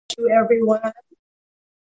you, everyone.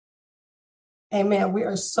 Amen. We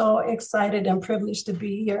are so excited and privileged to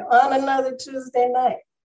be here on another Tuesday night.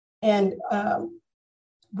 And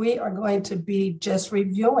we are going to be just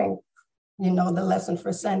reviewing, the lesson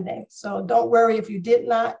for Sunday. So don't worry if you did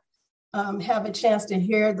not have a chance to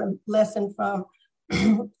hear the lesson from,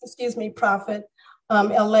 Prophet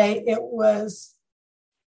LA. It was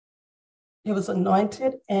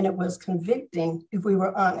anointed and it was convicting, if we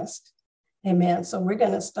were honest. Amen. So we're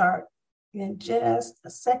going to start in just a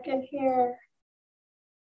second here.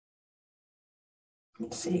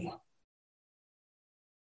 Let's see.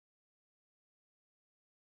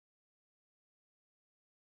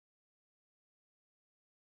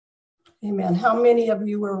 Amen. How many of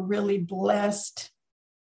you were really blessed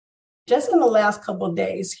just in the last couple of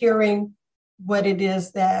days hearing what it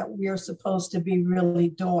is that we are supposed to be really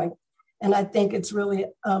doing? And I think it's really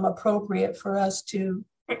appropriate for us to,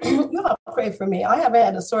 you all pray for me. I haven't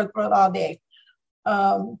had a sore throat all day.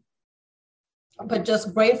 But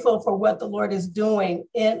just grateful for what the Lord is doing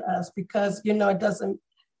in us, because, it doesn't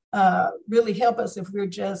really help us if we're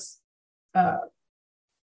just,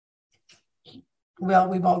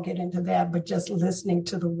 we won't get into that, but just listening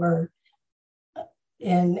to the word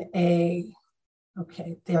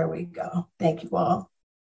okay, there we go. Thank you all.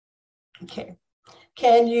 Okay.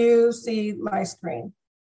 Can you see my screen?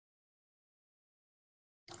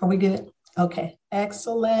 Are we good? Okay,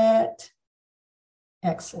 excellent.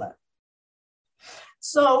 Excellent.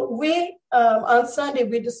 So we, on Sunday,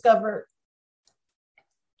 we discovered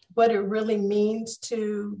what it really means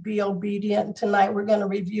to be obedient. Tonight, we're going to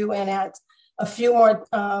review and add a few more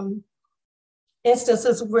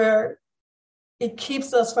instances where it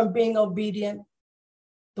keeps us from being obedient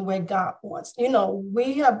the way God wants.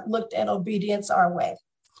 We have looked at obedience our way,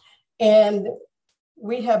 and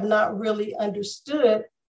we have not really understood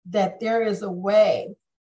that there is a way.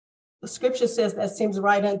 The scripture says that seems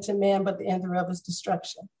right unto man, but the end thereof is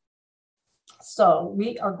destruction. So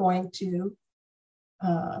we are going to,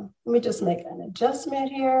 let me just make an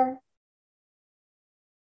adjustment here.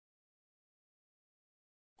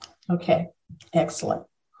 Okay, excellent.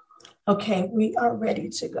 Okay, we are ready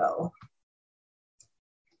to go.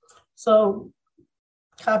 So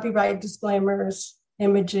copyright disclaimers,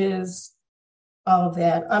 images, all of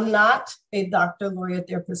that. I'm not a doctor, lawyer,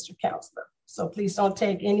 therapist, or counselor. So please don't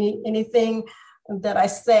take anything that I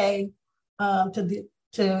say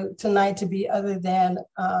tonight to be other than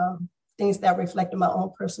things that reflect on my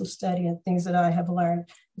own personal study and things that I have learned,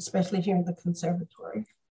 especially here in the conservatory.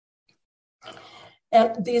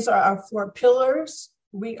 And these are our 4 pillars.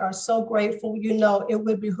 We are so grateful. It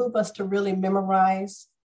would behoove us to really memorize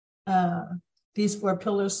these 4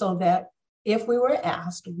 pillars so that if we were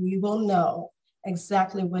asked, we will know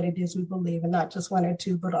exactly what it is we believe, and not just 1 or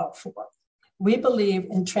 2, but all 4. We believe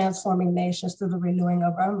in transforming nations through the renewing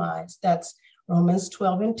of our minds. That's Romans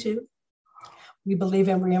 12:2. We believe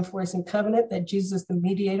in reinforcing covenant, that Jesus is the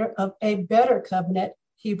mediator of a better covenant,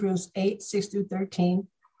 Hebrews 8:6-13.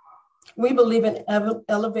 We believe in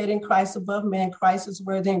elevating Christ above man. Christ is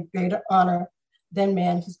worthy and greater honor than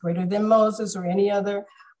man. He's greater than Moses or any other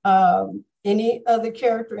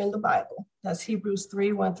character in the Bible. That's Hebrews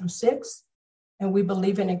 3:1-6. And we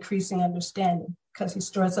believe in increasing understanding, because he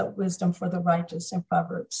stores up wisdom for the righteous in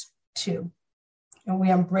Proverbs 2. And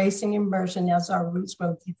we're embracing immersion as our roots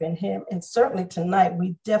grow deep in him. And certainly tonight,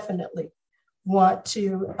 we definitely want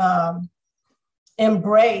to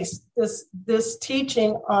embrace this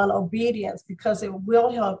teaching on obedience, because it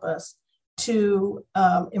will help us to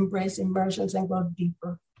embrace immersions and go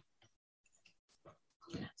deeper.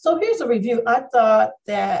 So here's a review. I thought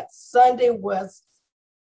that Sunday was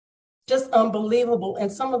just unbelievable.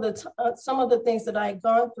 And some of the things that I had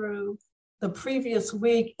gone through the previous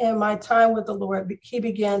week in my time with the Lord, he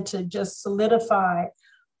began to just solidify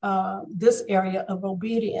this area of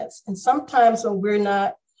obedience. And sometimes when we're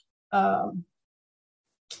not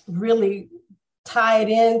really tied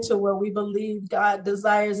into where we believe God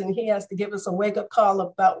desires, and he has to give us a wake-up call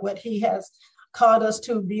about what he has called us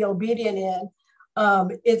to be obedient in,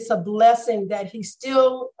 it's a blessing that he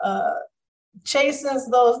still chastens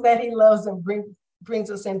those that he loves and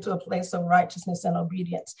brings us into a place of righteousness and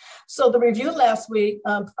obedience. So the review last week,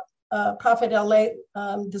 Prophet LA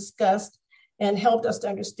discussed and helped us to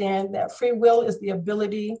understand that free will is the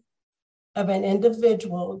ability of an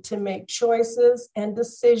individual to make choices and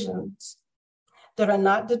decisions that are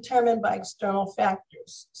not determined by external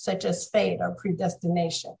factors, such as fate or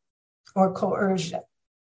predestination or coercion.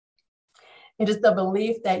 It is the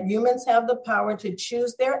belief that humans have the power to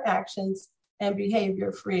choose their actions and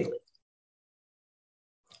behavior freely,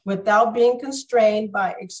 without being constrained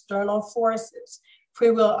by external forces. Free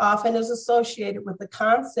will often is associated with the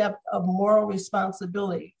concept of moral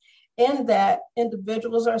responsibility, in that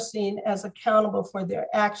individuals are seen as accountable for their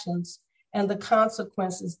actions and the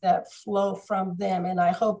consequences that flow from them. And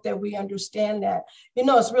I hope that we understand that. You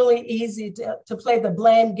know, it's really easy to play the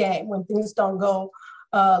blame game when things don't go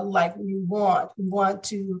like we want. We want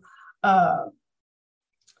to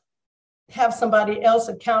have somebody else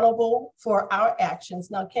accountable for our actions.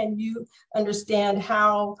 Now, can you understand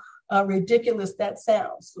how ridiculous that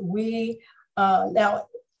sounds? Now,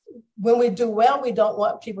 when we do well, we don't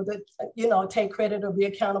want people to, take credit or be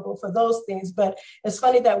accountable for those things. But it's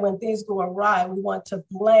funny that when things go awry, we want to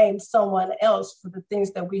blame someone else for the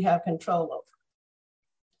things that we have control over.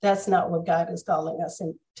 That's not what God is calling us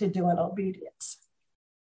to do in obedience.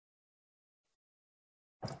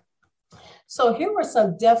 So here were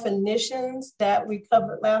some definitions that we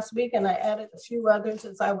covered last week, and I added a few others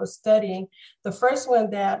as I was studying. The first one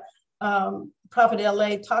that Prophet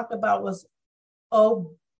L.A. talked about was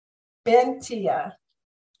obentia,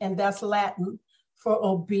 and that's Latin for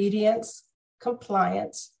obedience,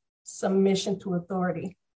 compliance, submission to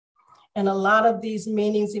authority. And a lot of these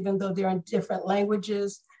meanings, even though they're in different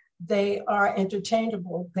languages, they are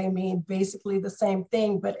interchangeable. They mean basically the same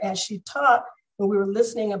thing. But as she taught, when we were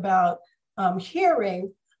listening about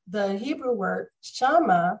hearing, the Hebrew word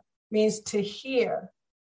shama means to hear.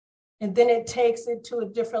 And then it takes it to a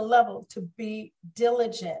different level, to be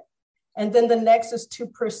diligent. And then the next is to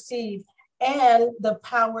perceive and the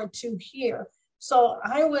power to hear. So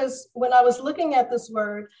when I was looking at this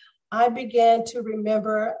word, I began to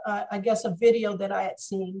remember, I guess, a video that I had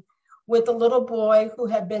seen with a little boy who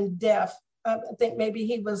had been deaf. I think maybe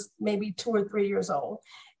he was 2 or 3 years old.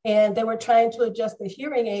 And they were trying to adjust the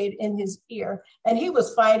hearing aid in his ear. And he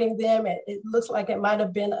was fighting them. It looks like it might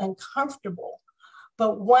have been uncomfortable.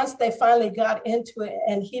 But once they finally got into it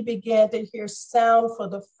and he began to hear sound for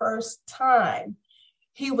the first time,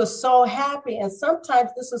 he was so happy. And sometimes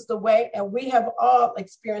this is the way, and we have all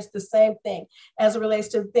experienced the same thing as it relates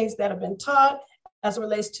to things that have been taught, as it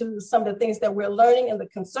relates to some of the things that we're learning in the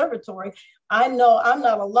conservatory. I know I'm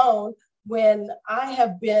not alone when I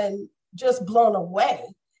have been just blown away.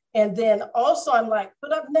 And then also I'm like,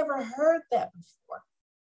 but I've never heard that before.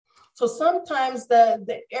 So sometimes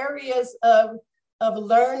the areas of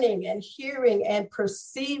learning and hearing and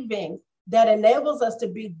perceiving that enables us to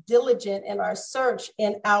be diligent in our search,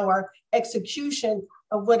 in our execution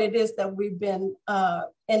of what it is that we've been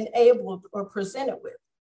enabled or presented with.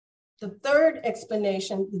 The third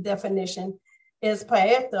explanation, the definition, is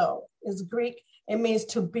paeto, is Greek. It means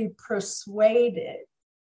to be persuaded,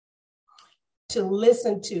 to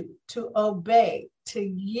listen to obey, to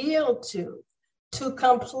yield to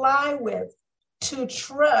comply with, to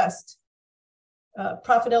trust.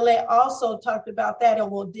 Prophet L.A. also talked about that,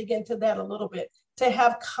 and we'll dig into that a little bit, to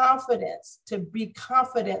have confidence, to be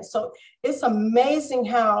confident. So it's amazing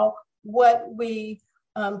how what we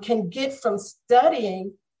can get from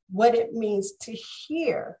studying what it means to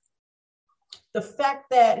hear. The fact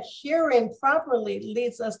that hearing properly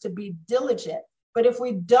leads us to be diligent. But if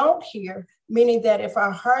we don't hear, meaning that if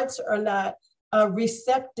our hearts are not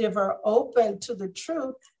receptive or open to the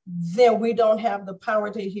truth, then we don't have the power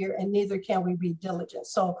to hear, and neither can we be diligent.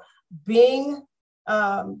 So being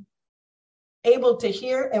able to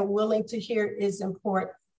hear and willing to hear is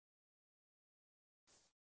important.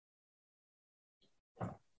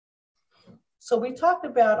 So we talked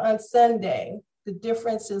about on Sunday the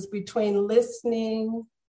differences between listening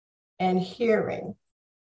and hearing.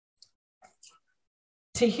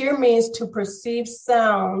 To hear means to perceive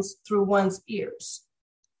sounds through one's ears.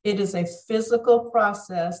 It is a physical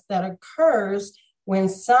process that occurs when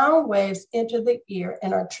sound waves enter the ear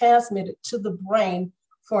and are transmitted to the brain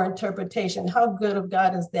for interpretation. How good of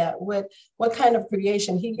God is that? What kind of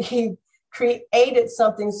creation? He created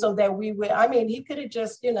something so that we would, he could have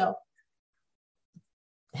just,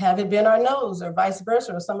 have it been our nose or vice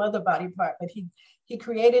versa or some other body part, but he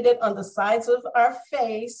created it on the sides of our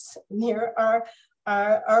face near our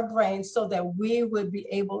brain so that we would be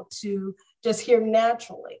able to just hear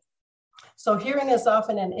naturally. So hearing is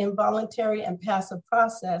often an involuntary and passive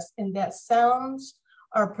process in that sounds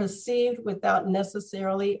are perceived without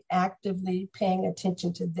necessarily actively paying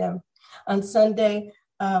attention to them. On Sunday,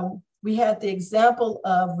 we had the example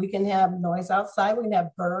of we can have noise outside, we can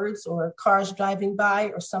have birds or cars driving by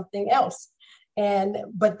or something else.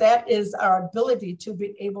 But that is our ability to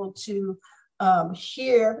be able to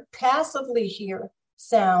passively hear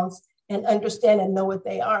sounds and understand and know what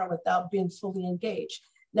they are without being fully engaged.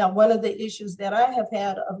 Now, one of the issues that I have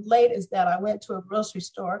had of late is that I went to a grocery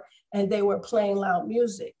store and they were playing loud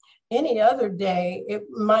music. Any other day, it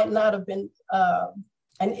might not have been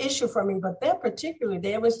an issue for me, but that particular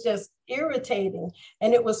day, it was just irritating.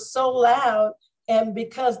 And it was so loud. And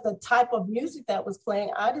because the type of music that was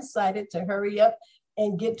playing, I decided to hurry up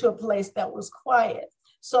and get to a place that was quiet.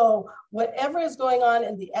 So whatever is going on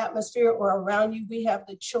in the atmosphere or around you, we have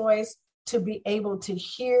the choice to be able to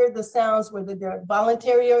hear the sounds, whether they're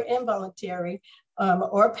voluntary or involuntary,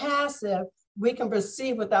 or passive. We can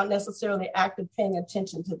perceive without necessarily active paying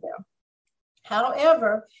attention to them.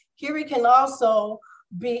 However, hearing can also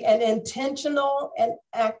be an intentional and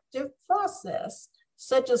active process,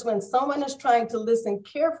 such as when someone is trying to listen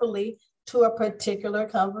carefully to a particular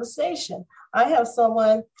conversation. I have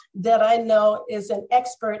someone that I know is an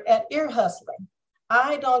expert at ear hustling.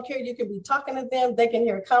 I don't care. You can be talking to them. They can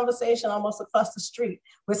hear a conversation almost across the street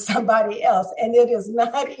with somebody else. And it is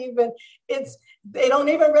not even, they don't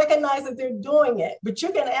even recognize that they're doing it. But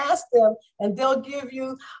you can ask them and they'll give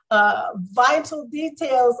you vital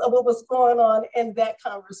details of what was going on in that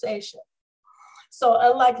conversation. So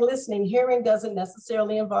unlike listening, hearing doesn't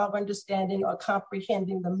necessarily involve understanding or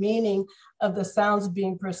comprehending the meaning of the sounds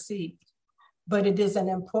being perceived, but it is an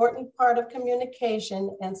important part of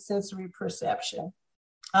communication and sensory perception.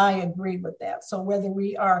 I agree with that. So whether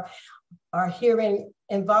we are hearing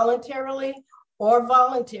involuntarily or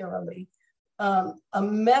voluntarily, a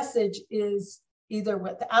message is either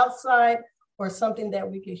with the outside or something that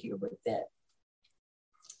we can hear within.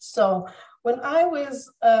 So when I was,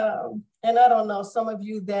 and I don't know, some of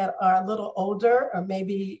you that are a little older or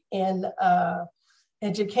maybe in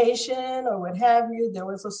education or what have you, there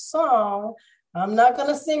was a song. I'm not going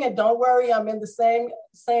to sing it. Don't worry. I'm in the same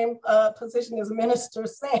position as Minister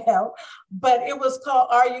Sam, but it was called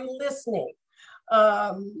Are You Listening?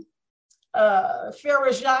 Frere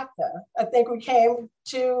Jacques, I think we came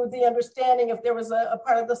to the understanding if there was a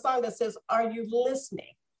part of the song that says, are you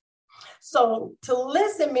listening? So to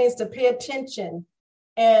listen means to pay attention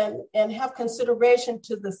and have consideration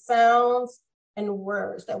to the sounds and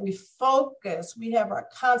words, that we focus, we have our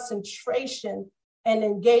concentration and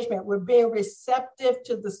engagement. We're being receptive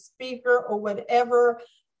to the speaker or whatever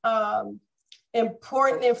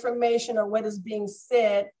important information or what is being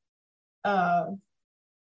said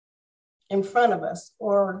in front of us,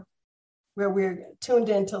 or where we're tuned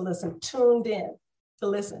in to listen.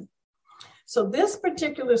 So this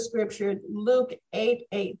particular scripture, Luke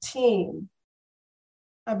 8:18,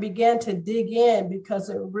 I began to dig in because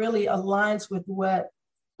it really aligns with what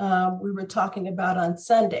we were talking about on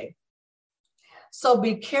Sunday. So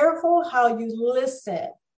be careful how you listen.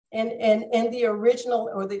 And in the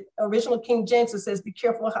original King James, it says, be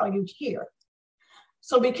careful how you hear.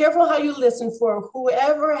 So be careful how you listen, for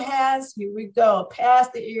whoever has, here we go,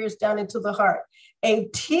 past the ears down into the heart, a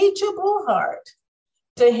teachable heart,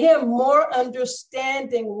 to him more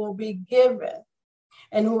understanding will be given.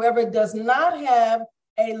 And whoever does not have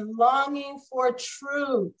a longing for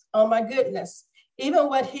truth, oh my goodness, even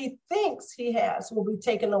what he thinks he has will be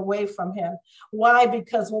taken away from him. Why?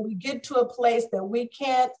 Because when we get to a place that we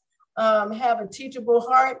can't have a teachable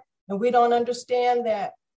heart and we don't understand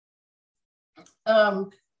that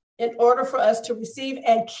in order for us to receive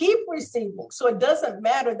and keep receiving. So it doesn't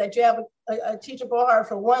matter that you have a teachable heart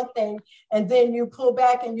for one thing, and then you pull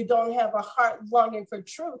back and you don't have a heart longing for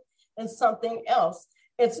truth and something else.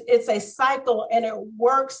 It's a cycle, and it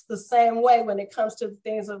works the same way when it comes to the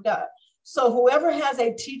things of God. So whoever has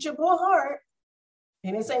a teachable heart,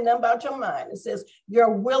 it didn't say nothing about your mind. It says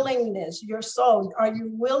your willingness, your soul. Are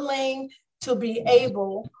you willing to be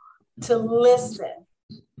able to listen?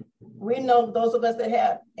 We know those of us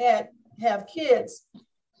that have kids,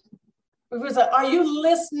 we say, are you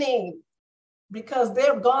listening? Because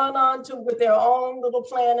they've gone on with their own little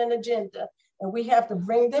plan and agenda. And we have to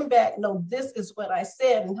bring them back. No, this is what I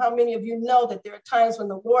said. And how many of you know that there are times when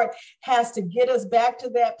the Lord has to get us back to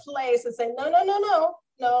that place and say,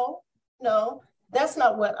 no, that's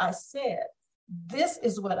not what I said. This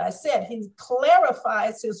is what I said. He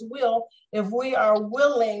clarifies his will if we are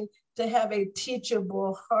willing to have a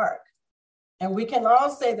teachable heart. And we can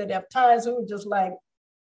all say that at times we were just like,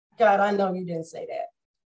 God, I know you didn't say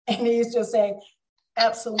that. And he's just saying,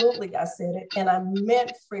 absolutely, I said it. And I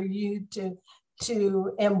meant for you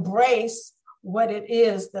to embrace what it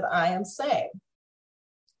is that I am saying.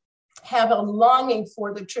 Have a longing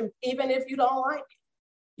for the truth, even if you don't like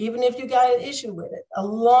it, even if you got an issue with it, a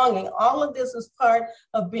longing. All of this is part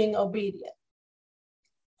of being obedient.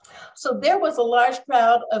 So there was a large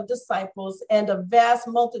crowd of disciples and a vast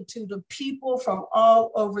multitude of people from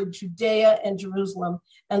all over Judea and Jerusalem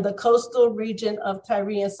and the coastal region of Tyre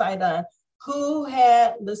and Sidon, who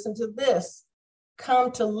had, listen to this,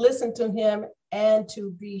 come to listen to him and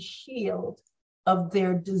to be healed of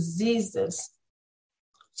their diseases.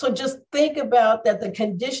 So just think about that the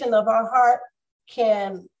condition of our heart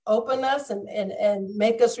can open us and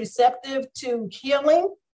make us receptive to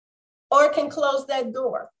healing, or it can close that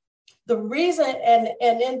door. The reason, and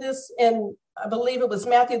in I believe it was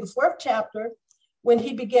Matthew, the 4th chapter, when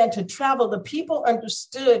he began to travel, the people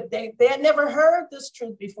understood. They had never heard this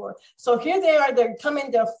truth before. So here they are, they're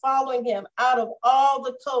following him out of all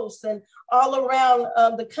the coasts and all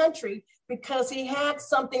around the country, because he had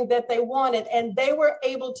something that they wanted, and they were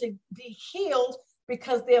able to be healed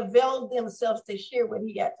because they availed themselves to hear what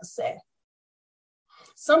he had to say.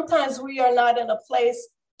 Sometimes we are not in a place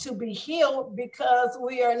to be healed because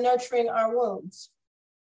we are nurturing our wounds.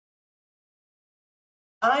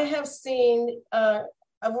 I have seen,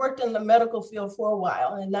 I've worked in the medical field for a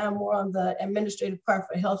while, and now I'm more on the administrative part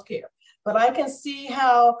for healthcare. But I can see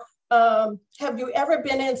how, have you ever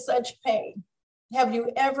been in such pain? Have you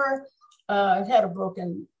ever had a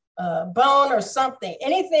broken bone or something?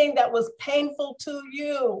 Anything that was painful to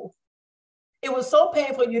you? It was so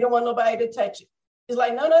painful you don't want nobody to touch it. It's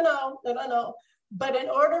like, no. But in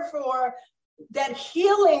order for that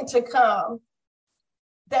healing to come,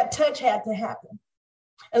 that touch had to happen.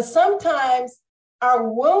 And sometimes our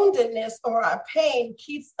woundedness or our pain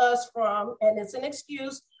keeps us from, and it's an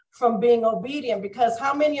excuse, from being obedient. Because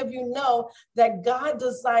how many of you know that God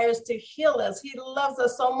desires to heal us? He loves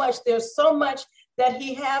us so much. There's so much that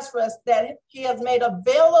he has for us that he has made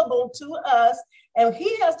available to us, and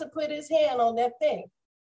he has to put his hand on that thing.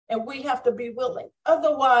 And we have to be willing.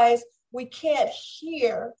 Otherwise, we can't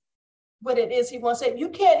hear what it is he wants to say. You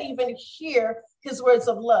can't even hear his words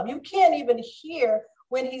of love. You can't even hear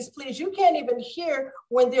when he's pleased. You can't even hear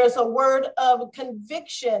when there's a word of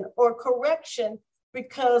conviction or correction,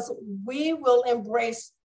 because we will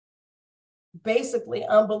embrace basically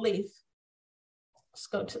unbelief. Let's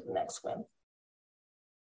go to the next one.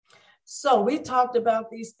 So we talked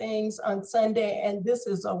about these things on Sunday, and this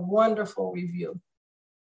is a wonderful review.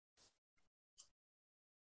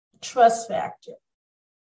 Trust factor.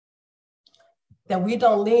 That we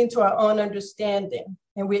don't lean to our own understanding,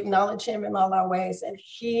 and we acknowledge him in all our ways, and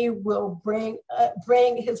he will bring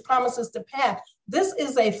his promises to pass. This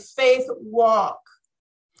is a faith walk.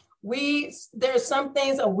 There's some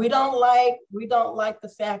things that we don't like. We don't like the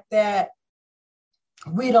fact that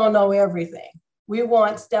we don't know everything. We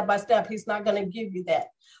want step by step. He's not going to give you that.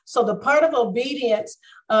 So the part of obedience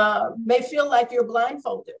may feel like you're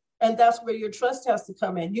blindfolded. And that's where your trust has to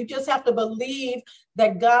come in. You just have to believe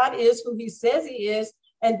that God is who he says he is,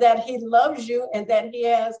 and that he loves you, and that he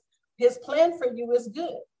has his plan for you is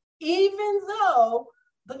good. Even though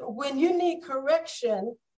when you need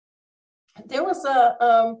correction, there was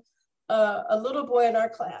a little boy in our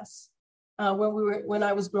class when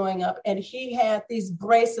I was growing up, and he had these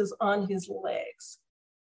braces on his legs.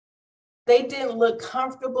 They didn't look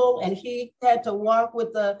comfortable, and he had to walk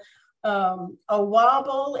with a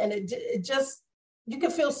wobble, and it just, you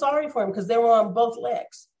could feel sorry for him because they were on both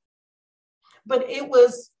legs. But it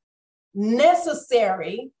was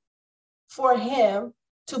necessary for him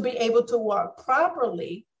to be able to walk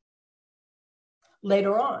properly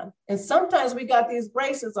later on. And sometimes we got these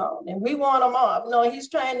braces on and we want them off. No, he's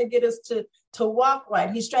trying to get us to walk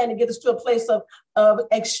right. He's trying to get us to a place of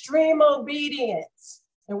extreme obedience.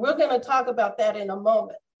 And we're going to talk about that in a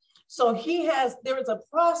moment. So there is a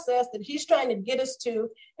process that he's trying to get us to,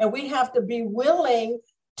 and we have to be willing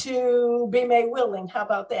to be made willing. How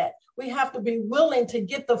about that? We have to be willing to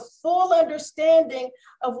get the full understanding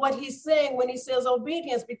of what he's saying when he says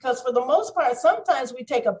obedience, because for the most part, sometimes we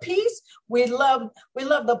take a piece. We love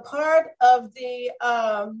the part of the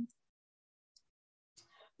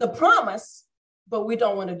promise, but we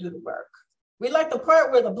don't want to do the work. We like the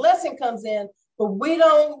part where the blessing comes in, but we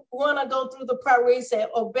don't want to go through the part where he said,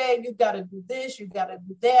 obey, you got to do this, you got to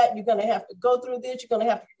do that. You're going to have to go through this. You're going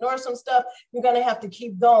to have to ignore some stuff. You're going to have to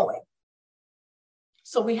keep going.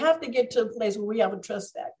 So we have to get to a place where we have a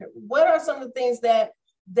trust factor. What are some of the things that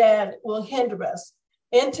will hinder us?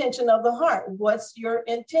 Intention of the heart. What's your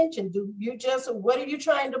intention? What are you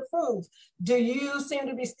trying to prove? Do you seem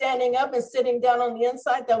to be standing up and sitting down on the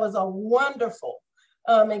inside? That was a wonderful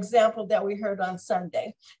example that we heard on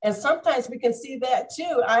Sunday. And sometimes we can see that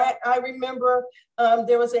too. I remember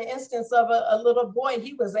there was an instance of a little boy.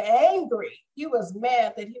 He was angry. He was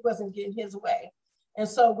mad that he wasn't getting his way. And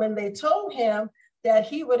so when they told him that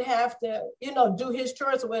he would have to, do his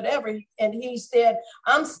chores or whatever, and he said,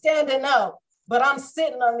 I'm standing up, but I'm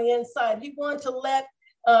sitting on the inside. He wanted to let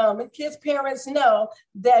his parents know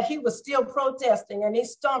that he was still protesting, and he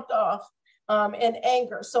stomped off in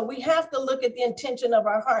anger. So we have to look at the intention of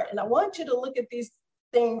our heart. And I want you to look at these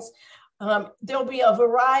things There'll be a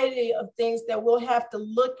variety of things that we'll have to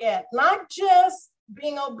look at, not just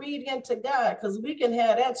being obedient to God, because we can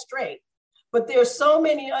have that straight. But there's so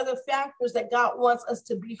many other factors that God wants us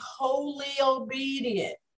to be wholly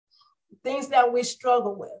obedient, things that we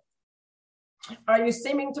struggle with. Are you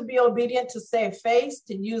seeming to be obedient to save face,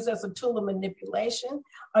 to use as a tool of manipulation?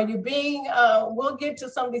 Are you being, we'll get to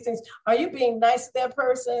some of these things. Are you being nice to that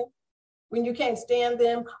person when you can't stand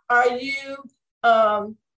them? Are you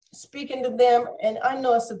speaking to them? And I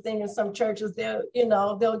know it's a thing in some churches, they'll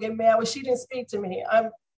get mad. Well, she didn't speak to me.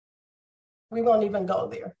 We won't even go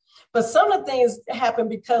there. But some of the things happen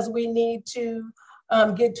because we need to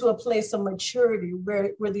get to a place of maturity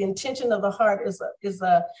where the intention of the heart is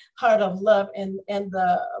a heart of love and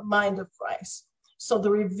the mind of Christ. So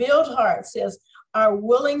the revealed heart says our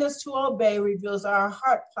willingness to obey reveals our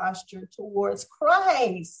heart posture towards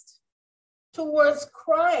Christ. Towards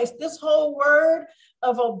Christ. This whole word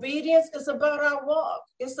of obedience is about our walk.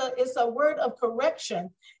 It's a word of correction.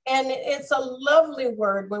 And it's a lovely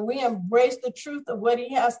word. When we embrace the truth of what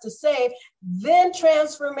he has to say, then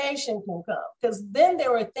transformation can come. Because then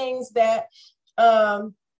there are things that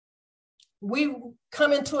we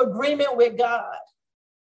come into agreement with God.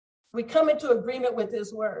 We come into agreement with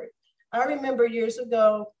his word. I remember years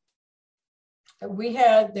ago, there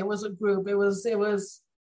was a group. It was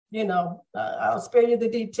I'll spare you the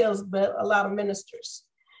details, but a lot of ministers.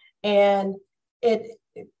 And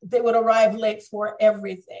they would arrive late for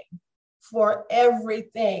everything. For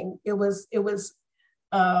everything. It was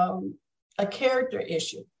a character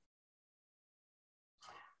issue.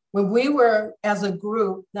 When we were as a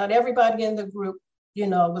group, not everybody in the group,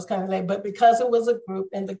 was kind of late, but because it was a group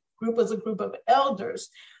and the group was a group of elders,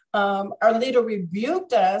 our leader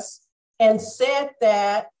rebuked us and said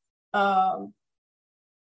that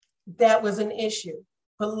that was an issue.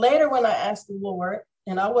 But later when I asked the Lord,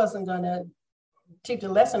 and I wasn't going to teach a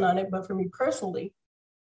lesson on it, but for me personally,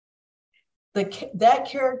 that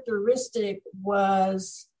characteristic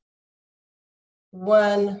was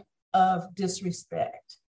one of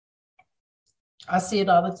disrespect. I see it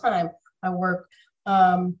all the time. I work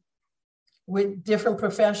with different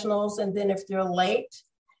professionals, and then if they're late,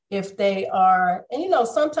 if they are, and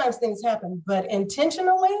sometimes things happen, but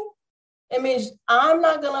intentionally, it means I'm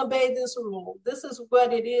not going to obey this rule. This is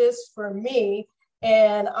what it is for me,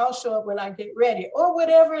 and I'll show up when I get ready, or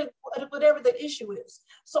whatever the issue is.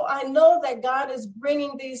 So I know that God is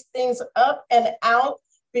bringing these things up and out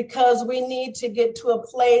because we need to get to a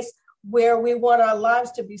place where we want our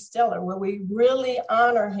lives to be stellar, where we really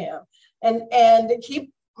honor him. And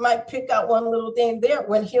he might pick out one little thing there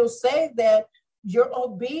when he'll say that your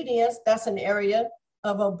obedience, that's an area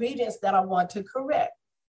of obedience that I want to correct.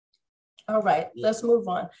 All right, let's move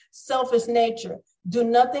on. Selfish nature. Do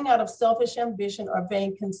nothing out of selfish ambition or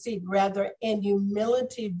vain conceit. Rather, in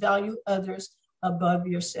humility, value others above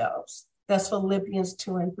yourselves. That's Philippians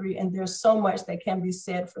 2:3. And there's so much that can be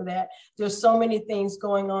said for that. There's so many things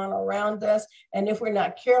going on around us. And if we're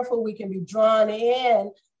not careful, we can be drawn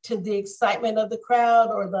in to the excitement of the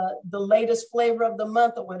crowd or the latest flavor of the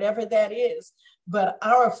month or whatever that is. But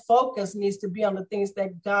our focus needs to be on the things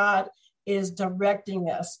that God is directing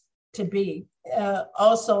us to be,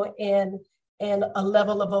 also in a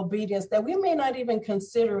level of obedience that we may not even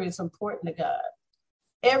consider is important to God.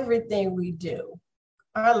 Everything we do,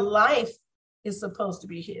 our life is supposed to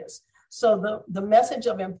be his. So the message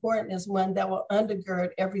of important is one that will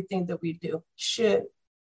undergird everything that we do, should.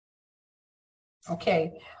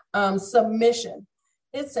 Okay, submission.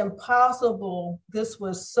 It's impossible. This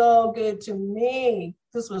was so good to me.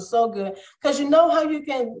 This was so good. Because you know how you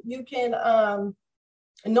can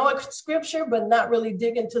know a scripture, but not really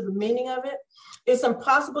dig into the meaning of it. It's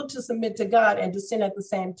impossible to submit to God and to sin at the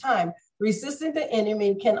same time. Resisting the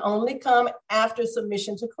enemy can only come after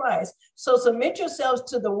submission to Christ. So submit yourselves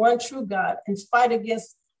to the one true God and fight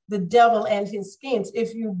against the devil and his schemes.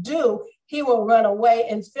 If you do, he will run away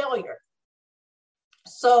in failure.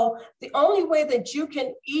 So the only way that you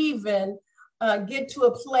can even get to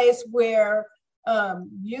a place where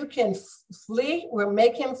you can flee, or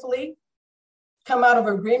make him flee, come out of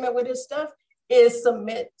agreement with his stuff, is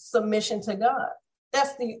submission to God.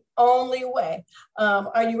 That's the only way.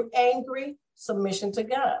 Are you angry? Submission to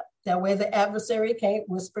God. That way the adversary can't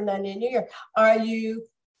whisper nothing in your ear. Are you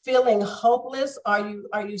feeling hopeless? Are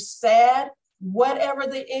you sad? Whatever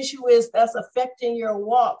the issue is that's affecting your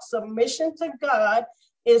walk, submission to God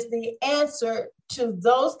is the answer to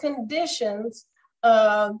those conditions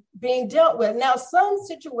being dealt with. Now, some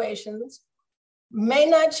situations may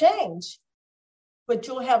not change, but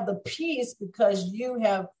you'll have the peace because you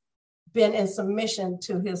have been in submission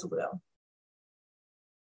to his will.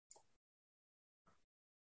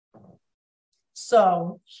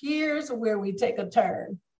 So here's where we take a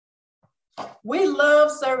turn. We love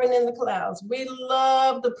serving in the clouds. We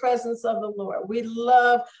love the presence of the Lord. We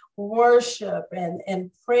love worship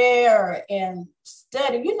and prayer and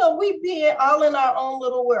study. You know, we be all in our own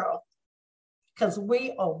little world because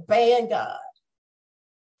we obeying God.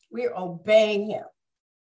 We're obeying him.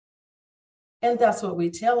 And that's what we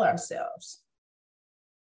tell ourselves.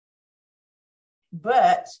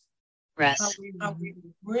 But are we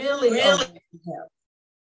really obeying him?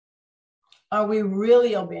 Are we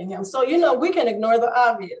really obeying him? So, you know, we can ignore the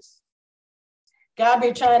obvious. God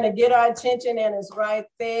be trying to get our attention, and it's right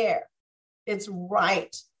there. It's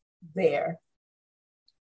right there.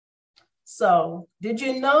 So, did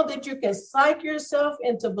you know that you can psych yourself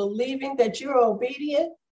into believing that you're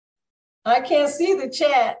obedient? I can't see the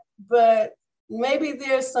chat, but maybe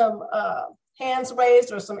there's some hands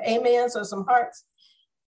raised or some amens or some hearts.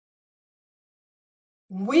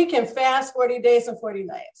 We can fast 40 days and 40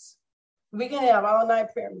 nights. We can have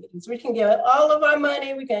all-night prayer meetings. We can give all of our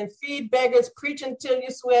money. We can feed beggars, preach until you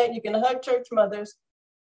sweat. You can hug church mothers.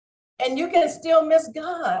 And you can still miss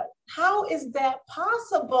God. How is that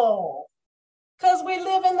possible? Because we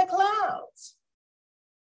live in the clouds.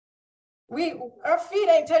 Our feet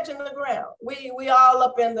ain't touching the ground. We all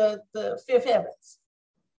up in the fifth heavens.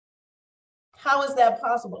 How is that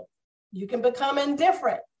possible? You can become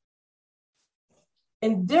indifferent.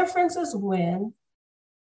 Indifference is when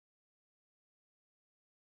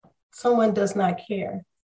someone does not care.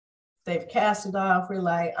 They've cast it off. We're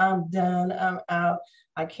like, I'm done. I'm out.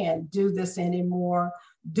 I can't do this anymore.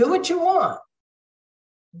 Do what you want.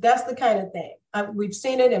 That's the kind of thing. We've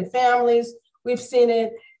seen it in families. We've seen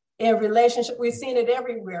it in relationships. We've seen it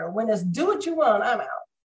everywhere. When it's do what you want, I'm out.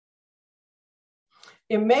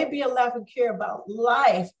 It may be a lack of care about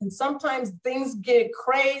life. And sometimes things get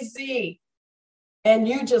crazy and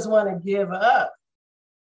you just want to give up.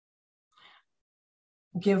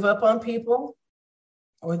 Give up on people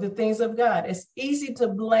or the things of God. It's easy to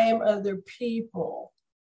blame other people,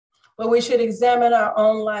 but we should examine our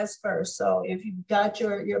own lives first. So if you've got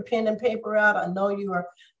your pen and paper out, I know you are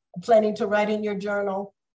planning to write in your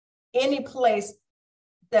journal, any place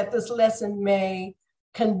that this lesson may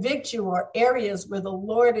convict you or areas where the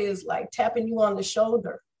Lord is like tapping you on the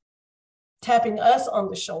shoulder, tapping us on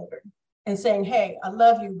the shoulder and saying, hey, I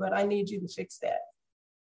love you, but I need you to fix that.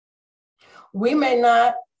 We may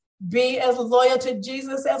not be as loyal to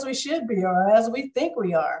Jesus as we should be or as we think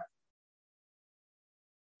we are.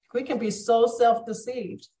 We can be so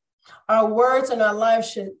self-deceived. Our words and our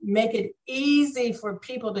lives should make it easy for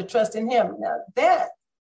people to trust in him. Now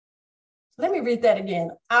let me read that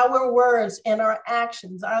again. Our words and our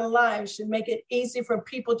actions, our lives should make it easy for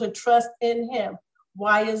people to trust in him.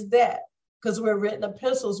 Why is that? Because we're written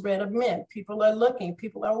epistles read of men. People are looking,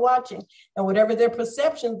 people are watching, and whatever their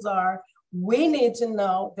perceptions are, we need to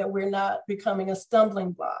know that we're not becoming a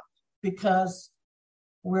stumbling block because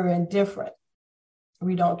we're indifferent.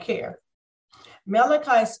 We don't care.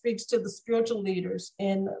 Malachi speaks to the spiritual leaders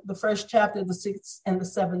in the first chapter, the 6th and the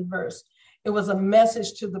 7th verse. It was a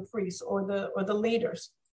message to the priests or the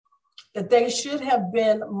leaders that they should have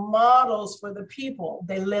been models for the people.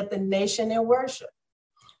 They led the nation in worship.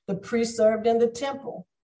 The priests served in the temple,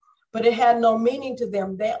 but it had no meaning to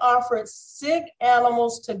them. They offered sick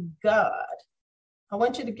animals to God. I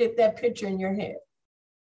want you to get that picture in your head.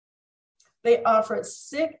 They offered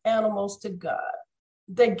sick animals to God.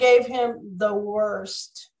 They gave him the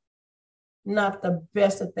worst, not the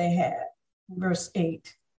best that they had. Verse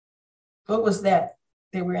 8. What was that?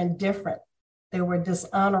 They were indifferent. They were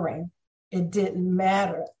dishonoring. It didn't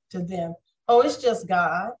matter to them. Oh, it's just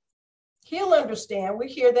God. He'll understand. We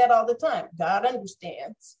hear that all the time. God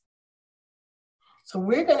understands. So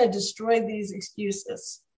we're going to destroy these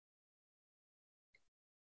excuses.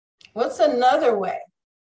 What's another way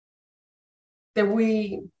that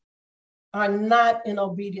we are not in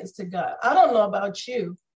obedience to God? I don't know about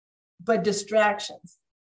you, but distractions.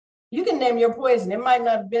 You can name your poison. It might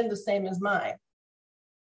not have been the same as mine.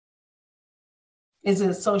 Is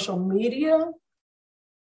it social media?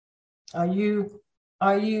 Are you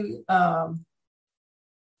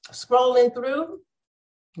scrolling through?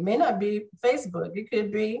 It may not be Facebook. It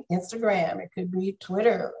could be Instagram. It could be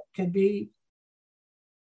Twitter. It could be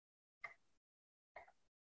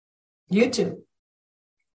YouTube.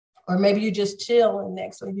 Or maybe you just chilling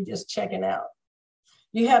next, or you just checking out.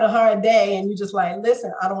 You had a hard day and you just like,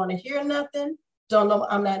 listen, I don't want to hear nothing. Don't know,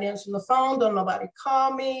 I'm not answering the phone. Don't nobody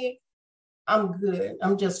call me. I'm good.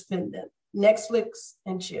 I'm just finna Netflix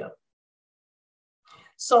and chill.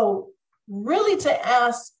 So really to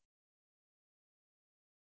ask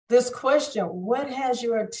this question, what has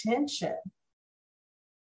your attention?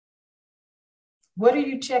 What are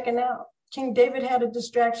you checking out? King David had a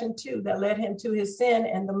distraction too that led him to his sin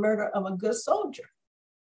and the murder of a good soldier.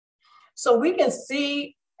 So we can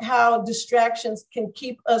see how distractions can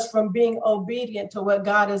keep us from being obedient to what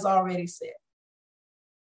God has already said.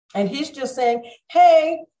 And he's just saying,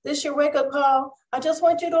 hey, this is your wake-up call. I just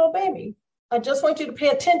want you to obey me. I just want you to pay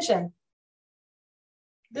attention.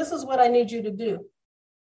 This is what I need you to do.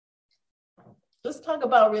 Let's talk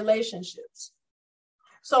about relationships.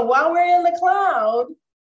 So while we're in the cloud,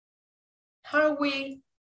 how are we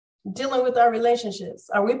dealing with our relationships?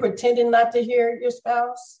 Are we pretending not to hear your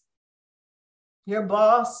spouse, your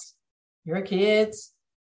boss, your kids,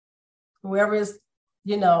 whoever is,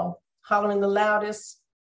 hollering the loudest?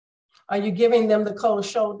 Are you giving them the cold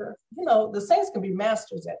shoulder? The saints can be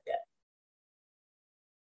masters at that.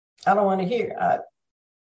 I don't want to hear.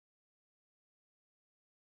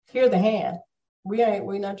 Hear the hand.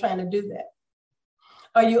 We're not trying to do that.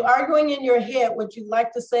 Are you arguing in your head what you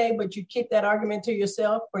like to say, but you keep that argument to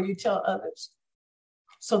yourself, or you tell others?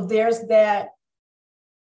 So there's that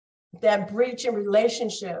breach in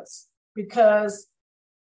relationships, because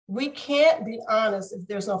we can't be honest if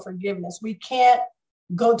there's no forgiveness. We can't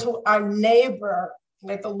go to our neighbor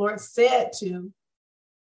like the Lord said to,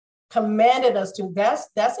 commanded us to.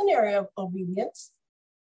 That's an area of obedience.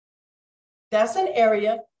 That's an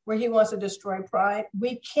area where he wants to destroy pride.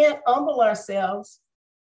 We can't humble ourselves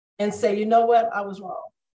and say, you know what, I was wrong.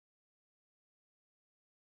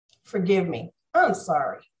 Forgive me. I'm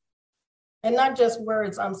sorry. And not just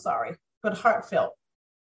words, I'm sorry, but heartfelt.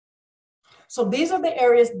 So these are the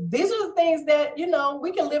areas, these are the things that,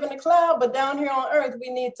 we can live in the cloud, but down here on earth, we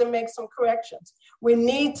need to make some corrections. We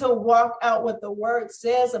need to walk out what the word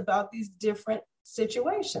says about these different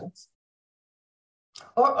situations.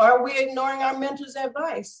 Or are we ignoring our mentor's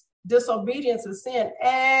advice? Disobedience is sin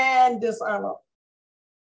and dishonor.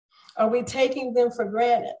 Are we taking them for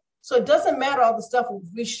granted? So it doesn't matter all the stuff.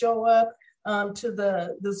 We show up to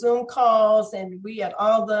the Zoom calls and we at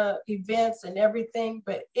all the events and everything.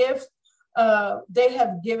 But if they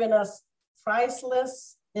have given us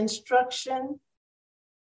priceless instruction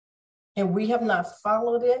and we have not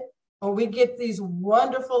followed it, or we get these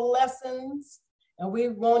wonderful lessons and we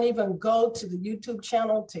won't even go to the YouTube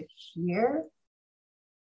channel to hear,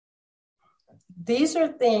 these are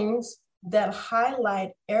things that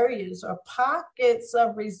highlight areas or pockets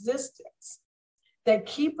of resistance that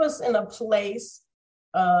keep us in a place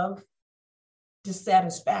of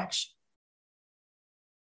dissatisfaction,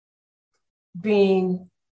 being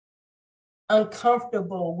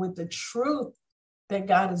uncomfortable with the truth that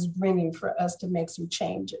God is bringing for us to make some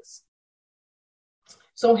changes.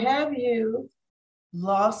 So have you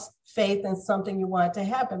lost faith in something you wanted to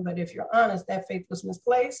happen, but if you're honest, that faith was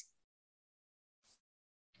misplaced?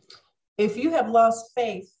 If you have lost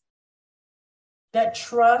faith, that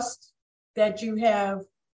trust that you have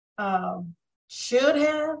should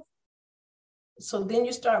have, so then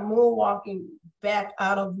you start moonwalking back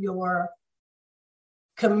out of your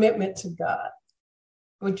commitment to God,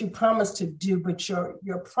 what you promised to do, but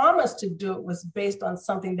your promise to do it was based on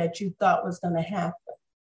something that you thought was going to happen.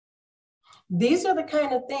 These are the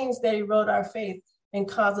kind of things that erode our faith and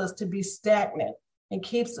cause us to be stagnant and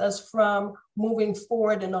keeps us from moving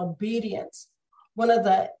forward in obedience. One of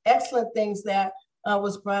the excellent things that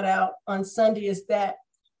was brought out on Sunday is that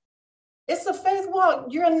it's a faith walk.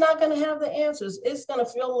 You're not going to have the answers. It's going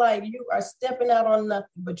to feel like you are stepping out on nothing,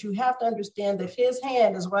 but you have to understand that his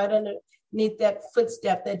hand is right underneath that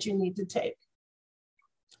footstep that you need to take.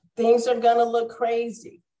 Things are going to look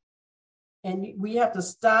crazy. And we have to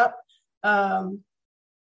stop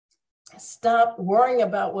worrying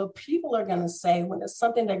about what people are going to say when it's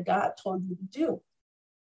something that God told you to do.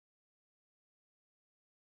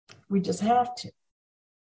 We just have to.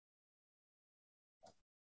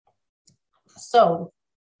 So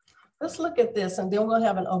let's look at this, and then we'll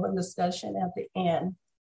have an open discussion at the end.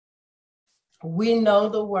 We know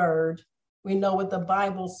the word, we know what the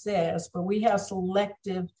Bible says, but we have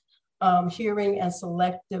selective hearing and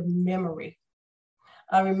selective memory.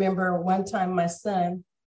 I remember one time my son,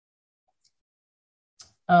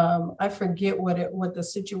 I forget what the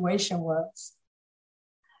situation was,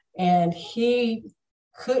 and he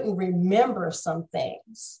couldn't remember some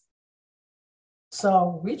things.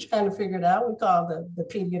 So we trying to figure it out. We called the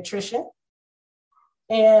pediatrician.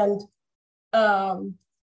 And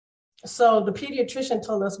so the pediatrician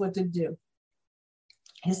told us what to do.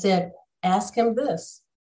 He said, ask him this.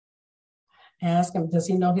 Ask him, does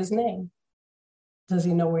he know his name? Does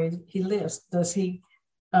he know where he lives? Does he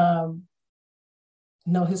know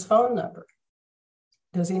his phone number?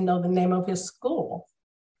 Does he know the name of his school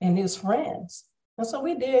and his friends? And so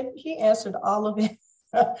we did. He answered all of it,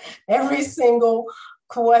 every single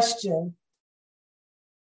question.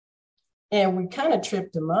 And we kind of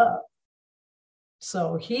tripped him up.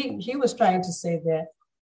 So he was trying to say that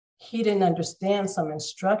he didn't understand some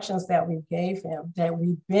instructions that we gave him, that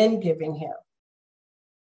we've been giving him.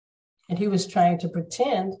 And he was trying to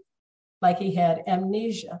pretend like he had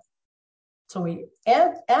amnesia. So we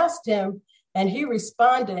asked him, and he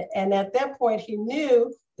responded. And at that point, he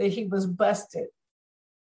knew that he was busted.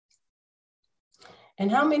 And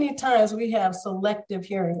how many times we have selective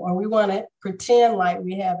hearing, or we want to pretend like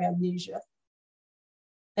we have amnesia.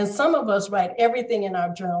 And some of us write everything in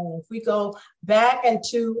our journal. If we go back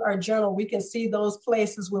into our journal, we can see those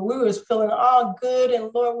places where we was feeling all good, and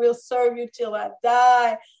Lord, we'll serve you till I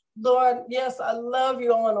die. Lord, yes, I love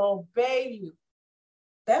you. I want to obey you.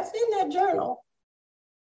 That's in that journal.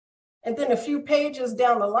 And then a few pages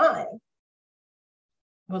down the line,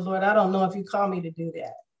 but Lord, I don't know if you call me to do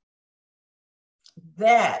that.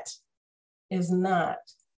 That is not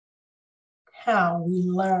how we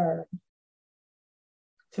learn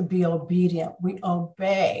to be obedient. We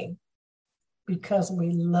obey because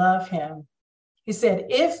we love him. He said,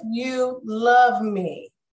 if you love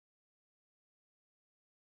me,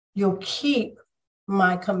 you'll keep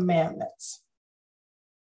my commandments.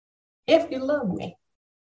 If you love me.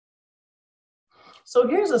 So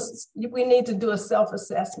we need to do a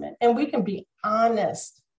self-assessment, and we can be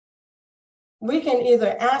honest. We can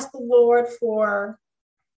either ask the Lord for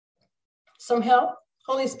some help.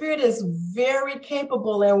 Holy Spirit is very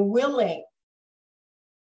capable and willing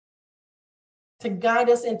to guide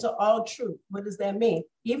us into all truth. What does that mean?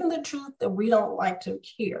 Even the truth that we don't like to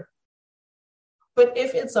hear. But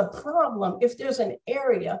if it's a problem, if there's an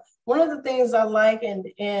area, one of the things I like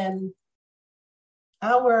in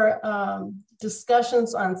our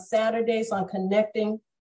discussions on Saturdays on connecting,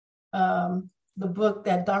 the book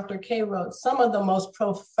that Dr. K wrote, some of the most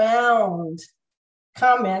profound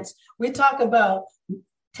comments, we talk about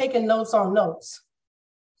taking notes on notes.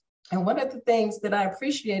 And one of the things that I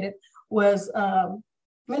appreciated was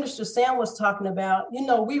Minister Sam was talking about,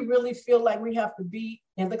 we really feel like we have to be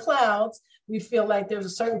in the clouds. We feel like there's a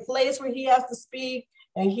certain place where he has to speak,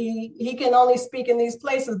 and he can only speak in these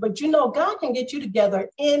places. But God can get you together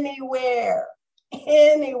anywhere.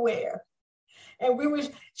 And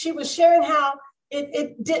she was sharing how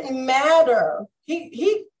it didn't matter.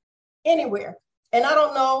 He anywhere. And I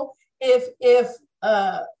don't know if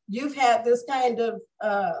you've had this kind of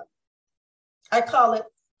I call it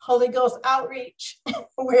Holy Ghost outreach,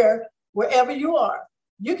 where wherever you are,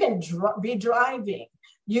 you can be driving,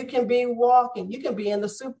 you can be walking, you can be in the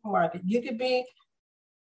supermarket, you could be,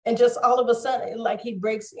 and just all of a sudden, like he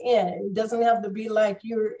breaks in. It doesn't have to be like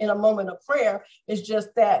you're in a moment of prayer. It's just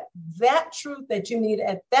that truth that you need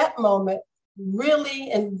at that moment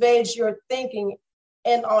really invades your thinking,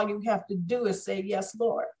 and all you have to do is say, yes,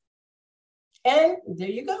 Lord. And there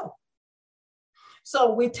you go.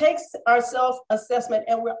 So we take our self-assessment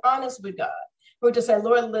and we're honest with God. We're just saying,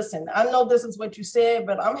 Lord, listen, I know this is what you said,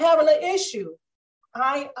 but I'm having an issue.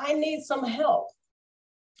 I need some help.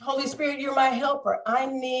 Holy Spirit, you're my helper. I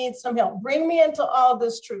need some help. Bring me into all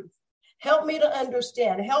this truth. Help me to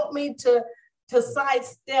understand. Help me to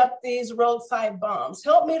sidestep these roadside bombs.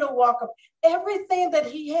 Help me to walk up. Everything that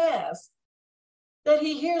he has, that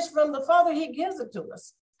he hears from the Father, he gives it to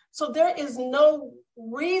us. So there is no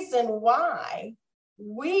reason why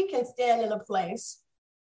we can stand in a place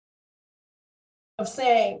of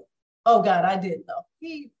saying, oh God, I didn't know.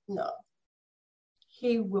 He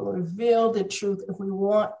will reveal the truth if we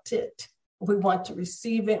want it, if we want to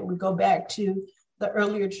receive it. We go back to the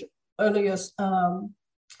earlier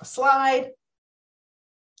slide,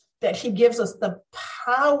 that he gives us the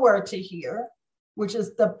power to hear, which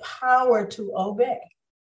is the power to obey.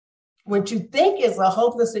 What you think is a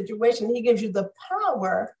hopeless situation, he gives you the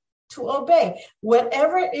power to obey.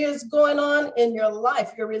 Whatever is going on in your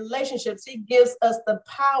life, your relationships, he gives us the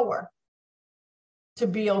power to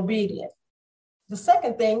be obedient. The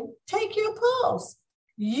second thing, take your pulse.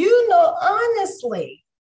 You know honestly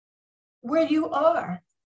where you are.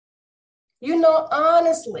 You know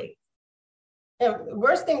honestly. And the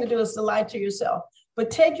worst thing to do is to lie to yourself.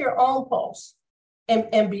 But take your own pulse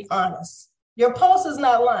and be honest. Your pulse is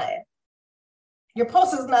not lying. Your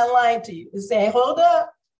pulse is not lying to you. It's saying, hold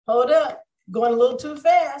up, going a little too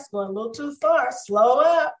fast, going a little too far, slow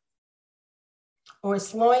up. Or it's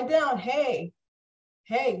slowing down. Hey,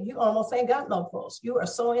 you almost ain't got no pulse. You are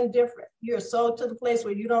so indifferent. You're so to the place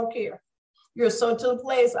where you don't care. You're so to the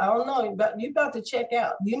place, I don't know, you're about to check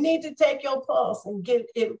out. You need to take your pulse and get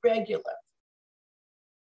it regular.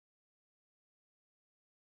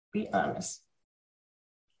 Be honest.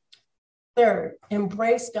 Third,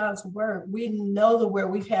 embrace God's word. We know the word.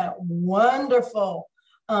 We've had wonderful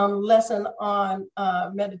lesson on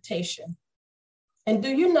meditation. And do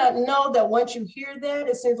you not know that once you hear that,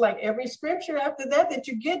 it seems like every scripture after that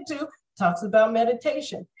you get to talks about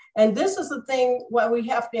meditation. And this is the thing why we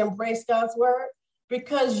have to embrace God's word,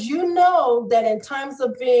 because you know that in times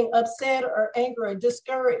of being upset or angry or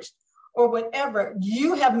discouraged or whatever,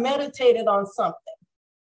 you have meditated on something.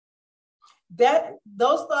 That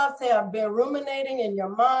those thoughts have been ruminating in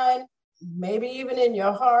your mind, maybe even in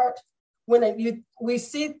your heart. When we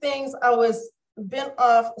see things, I was been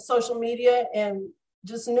off social media and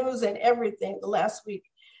just news and everything last week.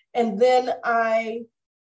 And then my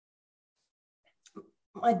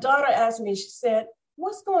daughter asked me, she said,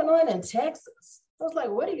 "What's going on in Texas?" I was like,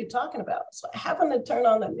 "What are you talking about?" So I happened to turn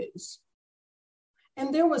on the news.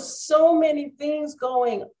 And there was so many things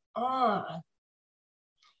going on.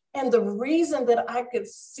 And the reason that I could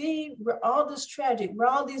see where all this tragedy, where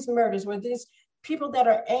all these murders, where these people that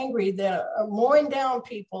are angry, that are mowing down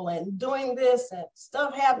people and doing this and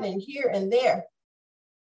stuff happening here and there.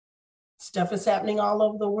 Stuff is happening all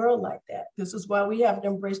over the world like that. This is why we have to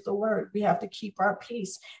embrace the word. We have to keep our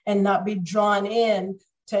peace and not be drawn in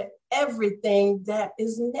to everything that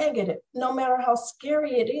is negative, no matter how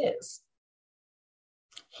scary it is.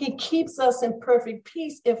 He keeps us in perfect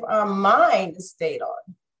peace if our mind is stayed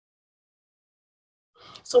on.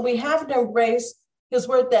 So we have to embrace his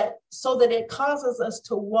word so that it causes us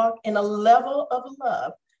to walk in a level of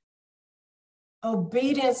love.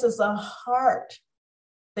 Obedience is a heart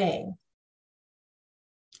thing.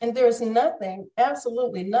 And there's nothing,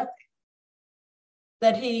 absolutely nothing,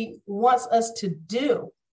 that he wants us to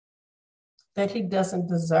do that he doesn't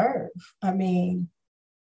deserve. I mean,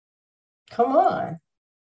 come on.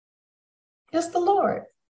 It's the Lord.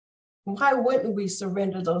 Why wouldn't we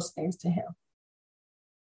surrender those things to him?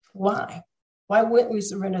 Why? Why wouldn't we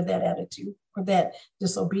surrender that attitude or that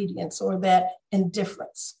disobedience or that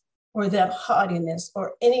indifference or that haughtiness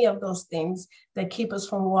or any of those things that keep us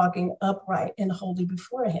from walking upright and holy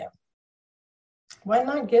before him? Why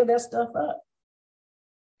not give that stuff up?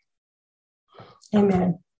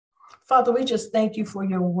 Amen. Father, we just thank you for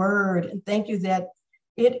your word and thank you that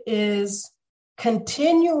it is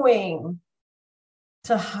continuing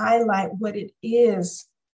to highlight what it is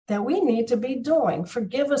that we need to be doing.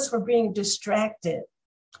 Forgive us for being distracted.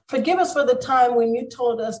 Forgive us for the time when you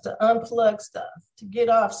told us to unplug stuff, to get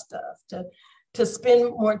off stuff, to spend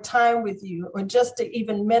more time with you, or just to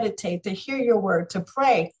even meditate, to hear your word, to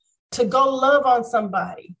pray, to go love on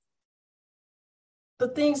somebody. The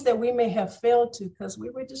things that we may have failed to because we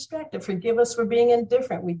were distracted. Forgive us for being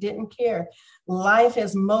indifferent. We didn't care. Life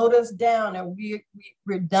has mowed us down and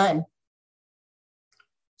we're done.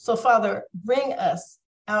 So, Father, bring us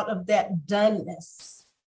out of that doneness.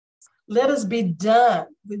 Let us be done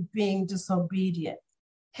with being disobedient.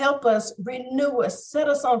 Help us, renew us, set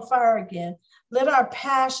us on fire again. Let our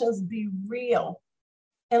passions be real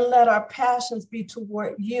and let our passions be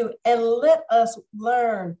toward you. And let us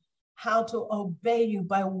learn how to obey you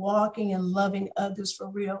by walking and loving others for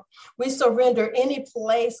real. We surrender any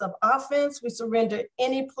place of offense. We surrender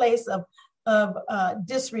any place of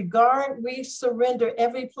disregard. We surrender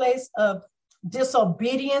every place of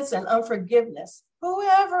disobedience and unforgiveness,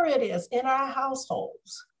 whoever it is in our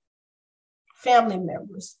households, family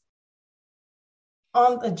members,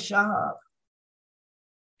 on the job,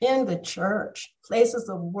 in the church, places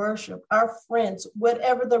of worship, our friends,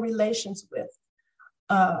 whatever the relations with.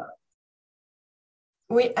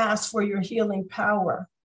 We ask for your healing power.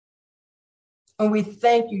 And we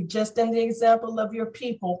thank you, just in the example of your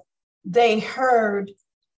people, they heard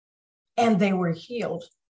and they were healed.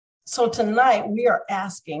 So tonight we are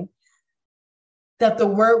asking that the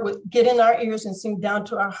word would get in our ears and sink down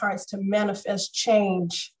to our hearts to manifest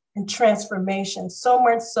change and transformation, so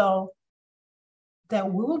much so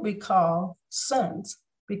that we will be called sons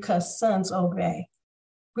because sons obey.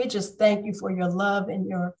 We just thank you for your love and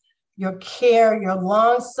your care, your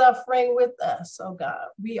long suffering with us, oh God.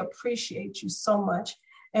 We appreciate you so much.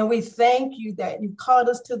 And we thank you that you called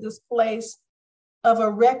us to this place of a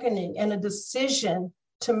reckoning and a decision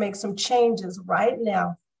to make some changes right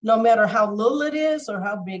now, no matter how little it is or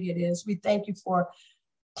how big it is. We thank you for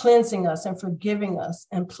cleansing us and forgiving us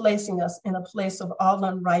and placing us in a place of all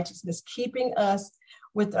unrighteousness, keeping us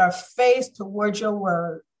with our face towards your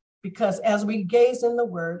word, because as we gaze in the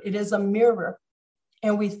word, it is a mirror.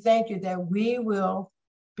 And we thank you that we will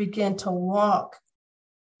begin to walk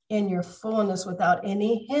in your fullness without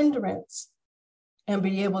any hindrance and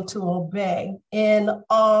be able to obey in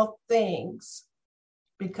all things,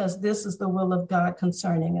 because this is the will of God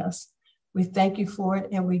concerning us. We thank you for it,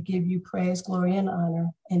 and we give you praise, glory, and honor.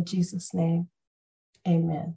 In Jesus' name, amen.